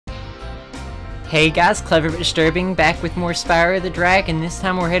Hey guys, Clever but Disturbing, back with more Spyro the Dragon. This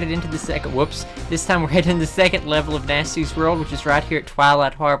time we're headed into the second level of Gnasty's world, which is right here at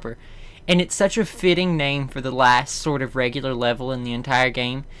Twilight Harbor. And it's such a fitting name for the last sort of regular level in the entire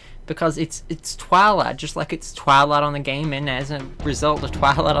game, because it's Twilight, just like it's Twilight on the game, and as a result of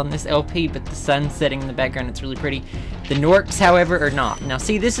Twilight on this LP, but the sun's setting in the background, it's really pretty. The Gnorcs, however, are not. Now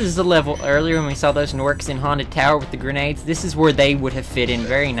see, this is the level earlier when we saw those Gnorcs in Haunted Tower with the grenades. This is where they would have fit in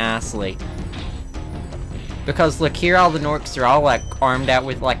very nicely. Because look here, all the Gnorcs are all like armed out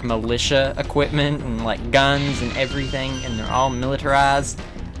with like militia equipment and like guns and everything, and they're all militarized.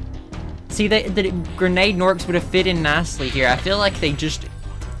 See, the grenade Gnorcs would have fit in nicely here. I feel like they just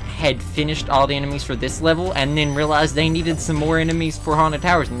had finished all the enemies for this level and then realized they needed some more enemies for Haunted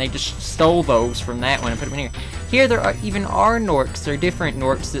Towers, and they just stole those from that one and put them in here. Here there are even Gnorcs. There are different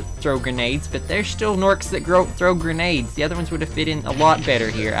Gnorcs that throw grenades, but they're still Gnorcs that throw grenades. The other ones would have fit in a lot better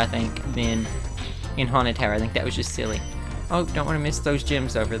here, I think, than in Haunted Tower. I think that was just silly. Oh, don't want to miss those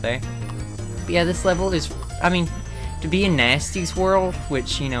gems over there. But yeah, this level is, I mean, to be in Gnasty's world,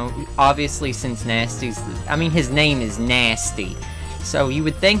 which, you know, obviously since Gnasty's, I mean, his name is Gnasty, so you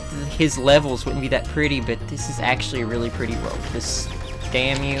would think that his levels wouldn't be that pretty, but this is actually a really pretty world. This,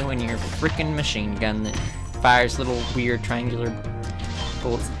 damn you and your freaking machine gun that fires little weird triangular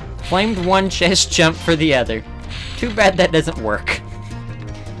bullets. Claimed one chest jump for the other. Too bad that doesn't work.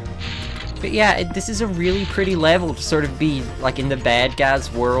 But yeah, this is a really pretty level to sort of be like in the bad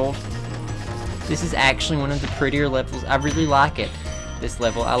guy's world. This is actually one of the prettier levels. I really like it, this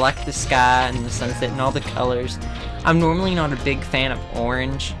level. I like the sky and the sunset and all the colors. I'm normally not a big fan of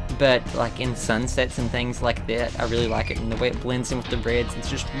orange, but like in sunsets and things like that, I really like it. And the way it blends in with the reds, it's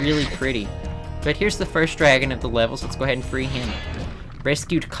just really pretty. But here's the first dragon of the level, so let's go ahead and free him.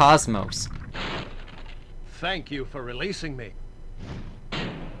 Rescued Cosmos. Thank you for releasing me.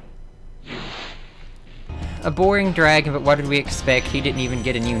 A boring dragon, but what did we expect? He didn't even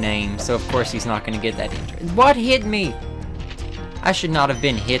get a new name, so of course he's not going to get that intro. What hit me? I should not have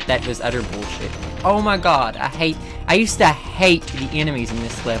been hit. That was utter bullshit. Oh my god, I used to hate the enemies in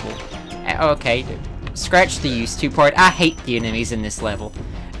this level. Okay, scratch the used to part. I hate the enemies in this level.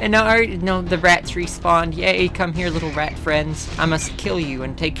 And no, the rats respawned. Yay, come here, little rat friends. I must kill you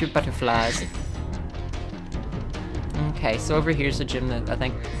and take your butterflies. Okay, so over here's a gym that I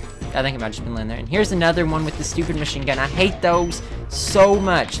think it might have just been laying there. And here's another one with the stupid machine gun. I hate those so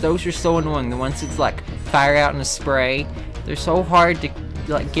much. Those are so annoying. The ones that's like fire out in a spray. They're so hard to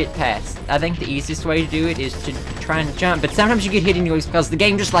like get past. I think the easiest way to do it is to try and jump. But sometimes you get hit anyways because the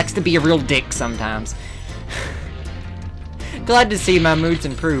game just likes to be a real dick sometimes. Glad to see my mood's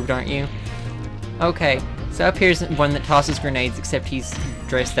improved, aren't you? Okay, so up here's one that tosses grenades, except he's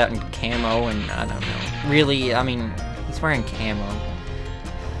dressed out in camo, and I don't know. Really, I mean, he's wearing camo.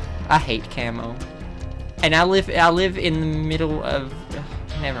 I hate camo. And I live in the middle of...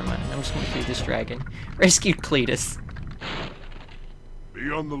 never mind, I'm just gonna free this dragon. Rescued Cletus. Be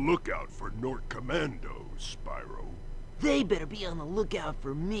on the lookout for Gnorc commandos, Spyro. They better be on the lookout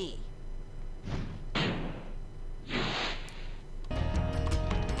for me.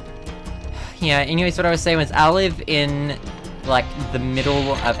 Yeah, anyways, what I was saying was I live in, like, the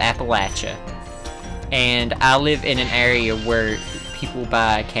middle of Appalachia. And I live in an area where people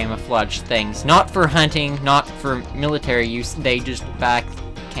buy camouflage things. Not for hunting, not for military use, they just buy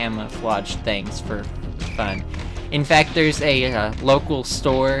camouflage things for fun. In fact, there's a local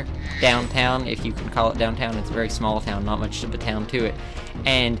store downtown, if you can call it downtown. It's a very small town, not much of a town to it.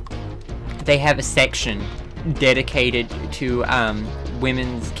 And they have a section dedicated to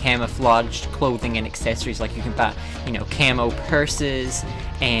women's camouflaged clothing and accessories. Like you can buy, you know, camo purses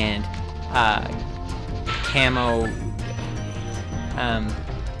and camo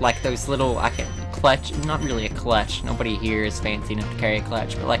like those little, clutch, not really a clutch, nobody here is fancy enough to carry a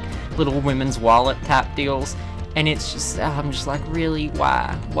clutch, but like little women's wallet type deals. And it's just, I'm just like, really,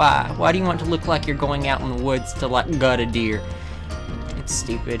 why do you want to look like you're going out in the woods to like gut a deer? It's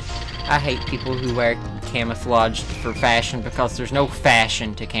stupid. I hate people who wear camouflage for fashion, because there's no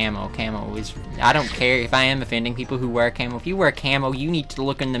fashion to camo. Camo is, I don't care if I am offending people who wear camo. If you wear camo, you need to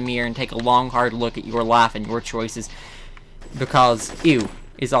look in the mirror and take a long, hard look at your life and your choices. Because, ew,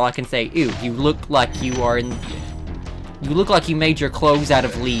 is all I can say. Ew, you look like you are in... You look like you made your clothes out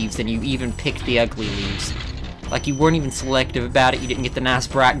of leaves, and you even picked the ugly leaves. Like, you weren't even selective about it. You didn't get the nice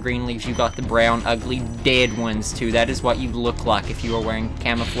bright green leaves. You got the brown, ugly, dead ones, too. That is what you look like if you are wearing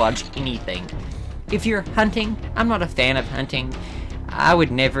camouflage anything. If you're hunting, I'm not a fan of hunting. I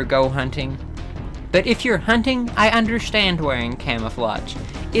would never go hunting. But if you're hunting, I understand wearing camouflage.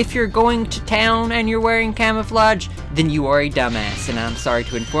 if you're going to town and you're wearing camouflage, then you are a dumbass, and I'm sorry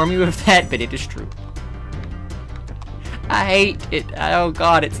to inform you of that, but it is true. I hate it. Oh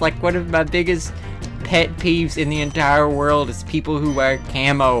god, it's like one of my biggest pet peeves in the entire world is people who wear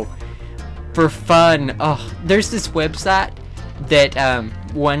camo for fun. Oh, there's this website that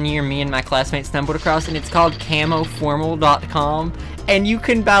one year me and my classmates stumbled across, and it's called camoformal.com, and you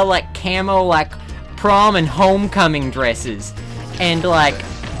can buy like camo like prom and homecoming dresses and like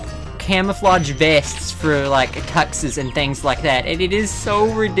camouflage vests for like tuxes and things like that, and it is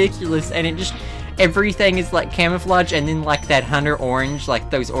so ridiculous, and it just everything is like camouflage, and then like that hunter orange, like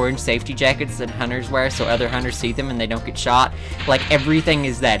those orange safety jackets that hunters wear so other hunters see them and they don't get shot. Like everything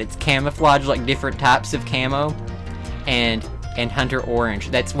is that. It's camouflage, like different types of camo, and hunter orange.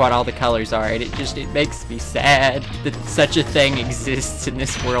 That's what all the colors are, and it makes me sad that such a thing exists in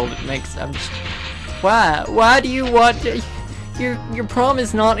this world. I'm just, why do you want to, your prom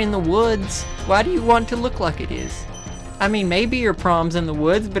is not in the woods. Why do you want to look like it is? I mean, maybe your prom's in the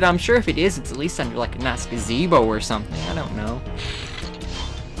woods, but I'm sure if it is, it's at least under like a nice gazebo or something. I don't know.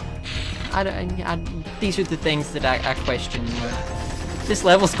 These are the things that I question. This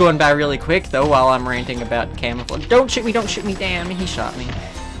level's going by really quick, though, while I'm ranting about camouflage. Don't shoot me, damn, he shot me.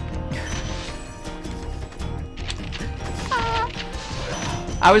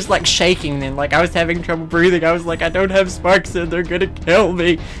 I was like shaking then, like I was having trouble breathing. I was like, I don't have sparks and they're gonna kill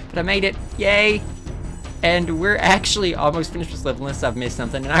me. But I made it, yay. And we're actually almost finished this level unless I've missed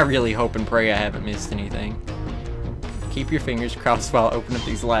something, and I really hope and pray I haven't missed anything. Keep your fingers crossed while I open up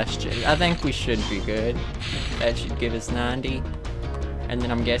these last gems. I think we should be good. That should give us 90. And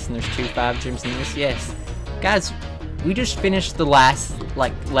then I'm guessing there's 2 5 gems in this. Yes. Guys, we just finished the last,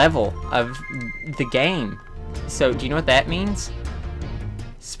 like, level of the game. So, do you know what that means?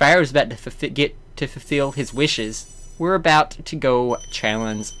 Spyro's about to get to fulfill his wishes. We're about to go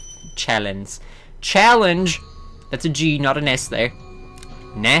challenge. That's a G, not an S there.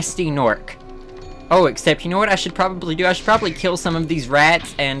 Gnasty Gnorc. Oh, except you know what I should probably do? I should probably kill some of these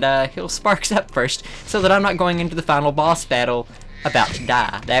rats and heal Sparks up first, so that I'm not going into the final boss battle about to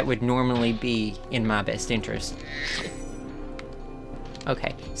die. That would normally be in my best interest.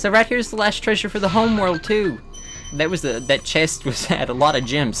 Okay, so right here's the last treasure for the homeworld too. That chest had a lot of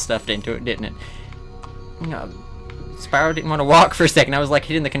gems stuffed into it, didn't it? Spyro didn't want to walk for a second. I was like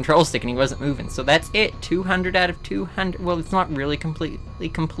hitting the control stick and he wasn't moving. So that's it. 200 out of 200. Well, it's not really completely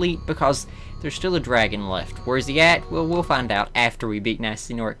complete because there's still a dragon left. Where's he at? Well, we'll find out after we beat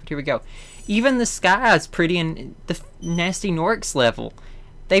Gnasty Gnorc. But here we go. Even the sky is pretty in the Gnasty Gnorc's level.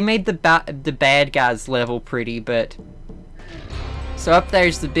 They made the bad guy's level pretty, but... So up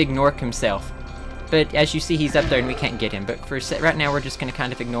there's the big Gnorc himself. But as you see, he's up there and we can't get him. But for right now, we're just going to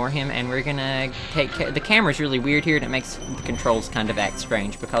kind of ignore him, and we're going to take care... The camera's really weird here, and it makes the controls kind of act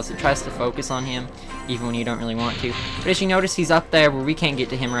strange because it tries to focus on him, even when you don't really want to. But as you notice, he's up there where we can't get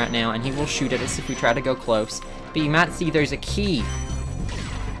to him right now, and he will shoot at us if we try to go close. But you might see there's a key.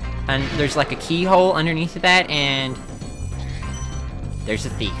 And there's like a keyhole underneath of that, and there's a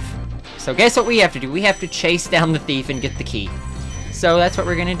thief. So guess what we have to do? We have to chase down the thief and get the key. So that's what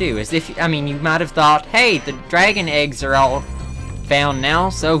we're gonna do. I mean, you might have thought, hey, the dragon eggs are all found now,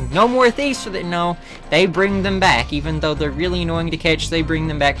 so no more thieves for that. No, they bring them back, even though they're really annoying to catch. They bring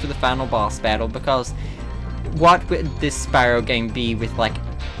them back for the final boss battle, because what would this Spyro game be with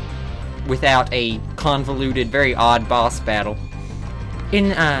without a convoluted, very odd boss battle? In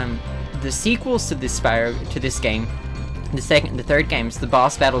the sequels to this game, the third games, the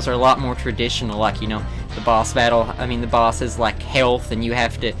boss battles are a lot more traditional. Like, you know, the boss has like health, and you're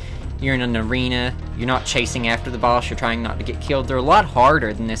in an arena, you're not chasing after the boss, you're trying not to get killed. They're a lot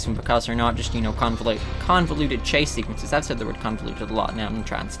harder than this one because they're not just, you know, convoluted chase sequences. I've said the word convoluted a lot now, I'm gonna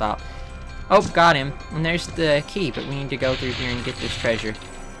try and stop. Oh, got him. And there's the key, but we need to go through here and get this treasure.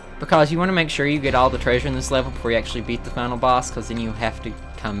 Because you want to make sure you get all the treasure in this level before you actually beat the final boss, because then you have to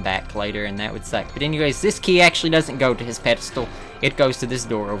come back later, and that would suck. But anyways, this key actually doesn't go to his pedestal. It goes to this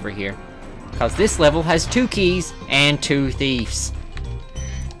door over here. Because this level has 2 keys and 2 thieves.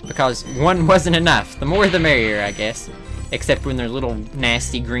 Because one wasn't enough. The more the merrier, I guess. Except when they're little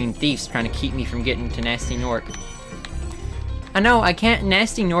nasty green thieves trying to keep me from getting to Gnasty Gnorc. I know, I can't.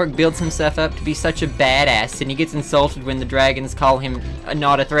 Gnasty Gnorc builds himself up to be such a badass, and he gets insulted when the dragons call him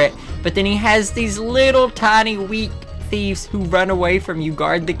not a threat. But then he has these little tiny weak thieves who run away from you,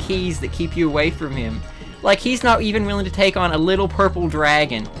 guard the keys that keep you away from him. Like, he's not even willing to take on a little purple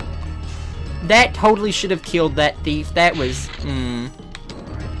dragon. That totally should have killed that thief. That was,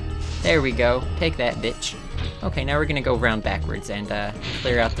 There we go. Take that, bitch. Okay, now we're gonna go round backwards and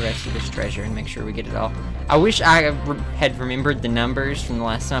clear out the rest of this treasure and make sure we get it all. I wish I had remembered the numbers from the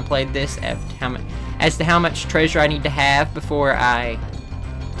last time I played this as to how much treasure I need to have before I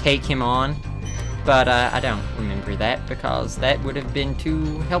take him on. But I don't remember that because that would have been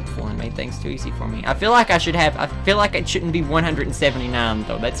too helpful and made things too easy for me. I feel like it shouldn't be 179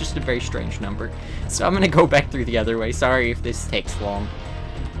 though. That's just a very strange number. So I'm gonna go back through the other way. Sorry if this takes long.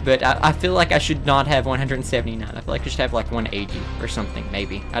 But I feel like I should not have 179. I feel like I should have like 180 or something,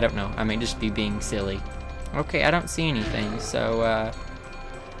 maybe. I don't know. I may just be being silly. Okay, I don't see anything, so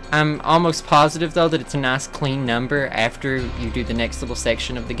I'm almost positive though that it's a nice clean number after you do the next little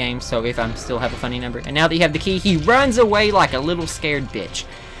section of the game, so if I'm still have a funny number. And now that you have the key, he runs away like a little scared bitch.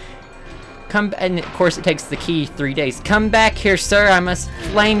 And of course it takes the key 3 days. Come back here, sir, I must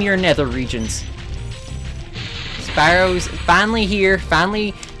flame your nether regions. Spyro's finally here,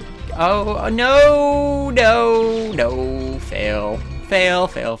 finally. Oh, no, fail.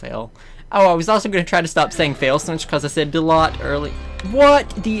 Oh, I was also going to try to stop saying fail so much because I said a lot early. What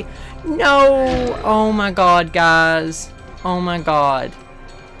the? No! Oh my god, guys. Oh my god.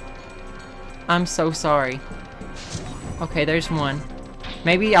 I'm so sorry. Okay, there's one.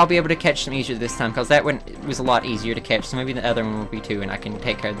 Maybe I'll be able to catch them easier this time because that one was a lot easier to catch, so maybe the other one will be too, and I can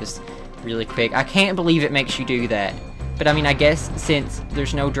take care of this really quick. I can't believe it makes you do that. But I mean, I guess since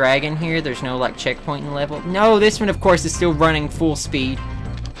there's no dragon here, there's no like checkpoint in level. No, this one of course is still running full speed.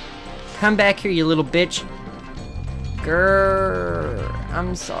 Come back here, you little bitch. Grrr.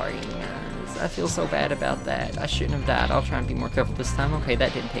 I'm sorry, guys. I feel so bad about that. I shouldn't have died. I'll try and be more careful this time. Okay,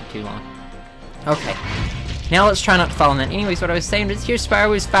 that didn't take too long. Okay. Now let's try not to fall in that. Anyways, what I was saying is here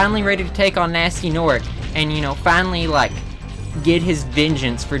Spyro is finally ready to take on Gnasty Gnorc. And, you know, finally, like, get his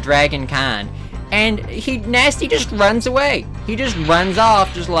vengeance for Dragonkind. And Gnasty just runs away. He just runs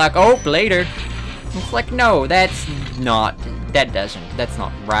off, just like, oh, later. It's like, no, that's not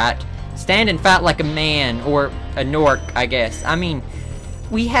right. Stand and fight like a man, or a Gnorc, I guess. I mean,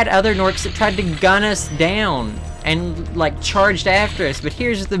 we had other Gnorcs that tried to gun us down and, like, charged after us, but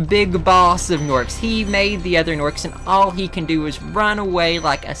here's the big boss of Gnorcs. He made the other Gnorcs, and all he can do is run away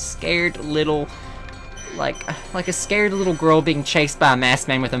like a scared little... Like a scared little girl being chased by a masked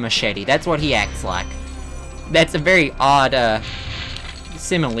man with a machete. That's what he acts like. That's a very odd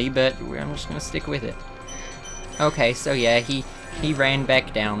simile, but I'm just gonna stick with it. Okay, so yeah, he ran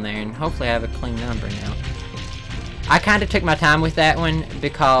back down there, and hopefully I have a clean number now. I kind of took my time with that one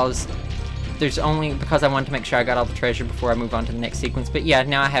because I wanted to make sure I got all the treasure before I move on to the next sequence. But yeah,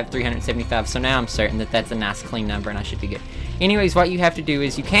 now I have 375, so now I'm certain that that's a nice clean number and I should be good. Anyways, what you have to do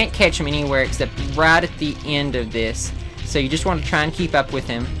is you can't catch him anywhere except right at the end of this. So you just want to try and keep up with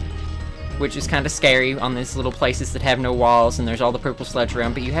him, which is kind of scary on these little places that have no walls and there's all the purple sludge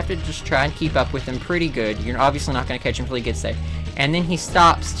around, but you have to just try and keep up with him pretty good. You're obviously not going to catch him until he gets there. And then he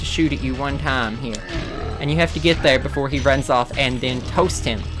stops to shoot at you one time here. And you have to get there before he runs off and then toast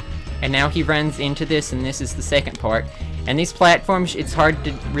him. And now he runs into this, and this is the second part. And these platforms, it's hard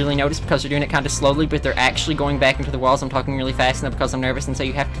to really notice because they're doing it kind of slowly, but they're actually going back into the walls. I'm talking really fast now because I'm nervous, and so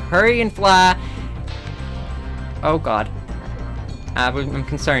you have to hurry and fly. Oh god. I'm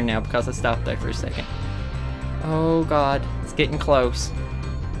concerned now because I stopped there for a second. Oh god, it's getting close.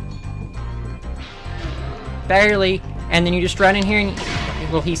 Barely. And then you just run in here and...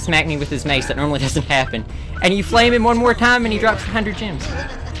 Well, he smacked me with his mace. That normally doesn't happen. And you flame him one more time and he drops 100 gems.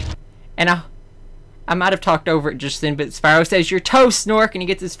 And I might have talked over it just then, but Spyro says, "You're toast, Gnorc," and he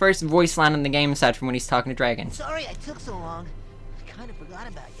gets his first voice line in the game aside from when he's talking to dragons. Sorry I took so long. I kind of forgot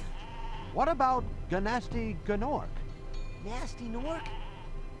about you. What about Gnasty Gnorc? Gnasty Gnorc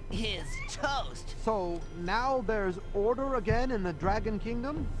is toast. So now there's order again in the Dragon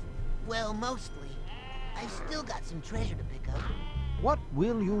Kingdom? Well, mostly. I've still got some treasure to pick up. What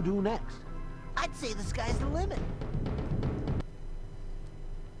will you do next? I'd say the sky's the limit.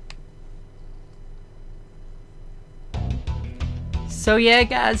 So yeah,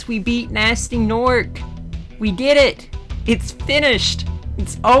 guys, we beat Gnasty Gnorc. We did it. It's finished.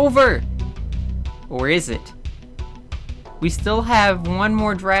 It's over. Or is it? We still have one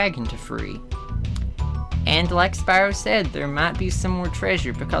more dragon to free. And like Spyro said, there might be some more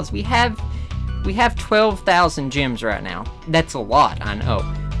treasure because we have 12,000 gems right now. That's a lot, I know.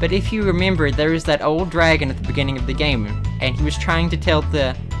 But if you remember, there was that old dragon at the beginning of the game, and he was trying to tell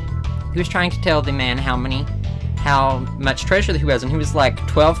the man how much treasure he was, and he was like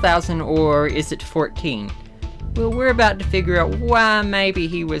 12,000, or is it 14? Well, we're about to figure out why maybe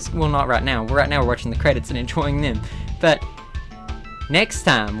he was, well, not right now. Right now we're watching the credits and enjoying them. But next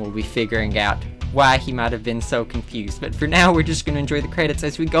time we'll be figuring out why he might have been so confused. But for now, we're just going to enjoy the credits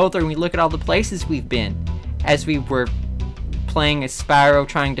as we go through and we look at all the places we've been. as we were playing as Spyro,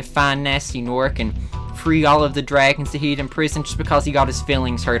 trying to find Gnasty Gnorc and free all of the dragons that he had imprisoned just because he got his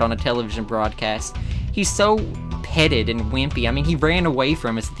feelings hurt on a television broadcast. He's so petted and wimpy. I mean, he ran away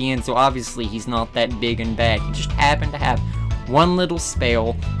from us at the end, so obviously he's not that big and bad. He just happened to have one little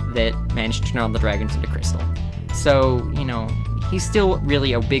spell that managed to turn all the dragons into crystal. So, you know, he's still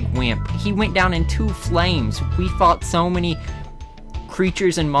really a big wimp. He went down in 2 flames. We fought so many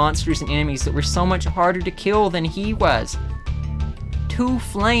creatures and monsters and enemies that were so much harder to kill than he was. 2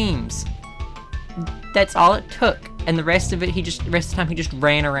 flames. That's all it took. And the rest of the time he just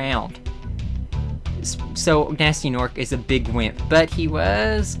ran around. So Gnasty Gnorc is a big wimp, but he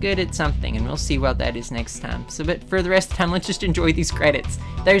was good at something, and we'll see what that is next time. So, but for the rest of the time, let's just enjoy these credits.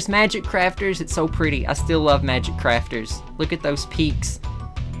 There's Magic Crafters. It's so pretty. I still love Magic Crafters. Look at those peaks.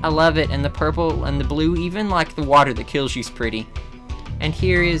 I love it, and the purple and the blue, even like the water that kills you is pretty. And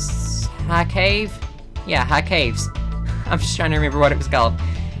here is High Cave. Yeah, High Caves. I'm just trying to remember what it was called.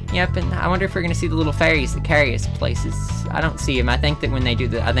 Yep, and I wonder if we're going to see the little fairies that carry us places. I don't see them. I think that when they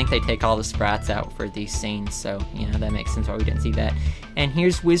do I think they take all the sprites out for these scenes, so, yeah, that makes sense why we didn't see that. And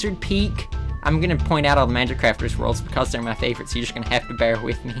here's Wizard Peak. I'm going to point out all the Magic Crafters worlds because they're my favorites, so you're just going to have to bear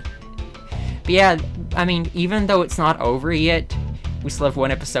with me. But yeah, I mean, even though it's not over yet, we still have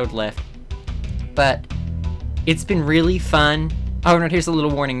 1 episode left. But it's been really fun. Oh, no, here's a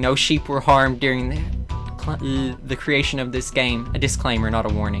little warning. No sheep were harmed during the creation of this game. A disclaimer, not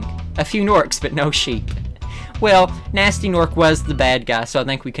a warning. A few Gnorcs, but no sheep. Well, Gnasty Gnorc was the bad guy, so I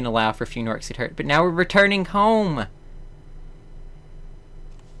think we can allow for a few Gnorcs get hurt. But now we're returning home.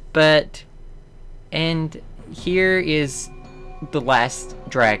 And here is the last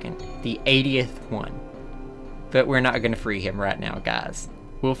dragon, the 80th one. But we're not going to free him right now, guys.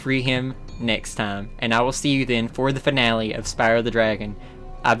 We'll free him next time, and I will see you then for the finale of Spyro the Dragon.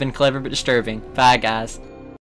 I've been clever but disturbing. Bye, guys.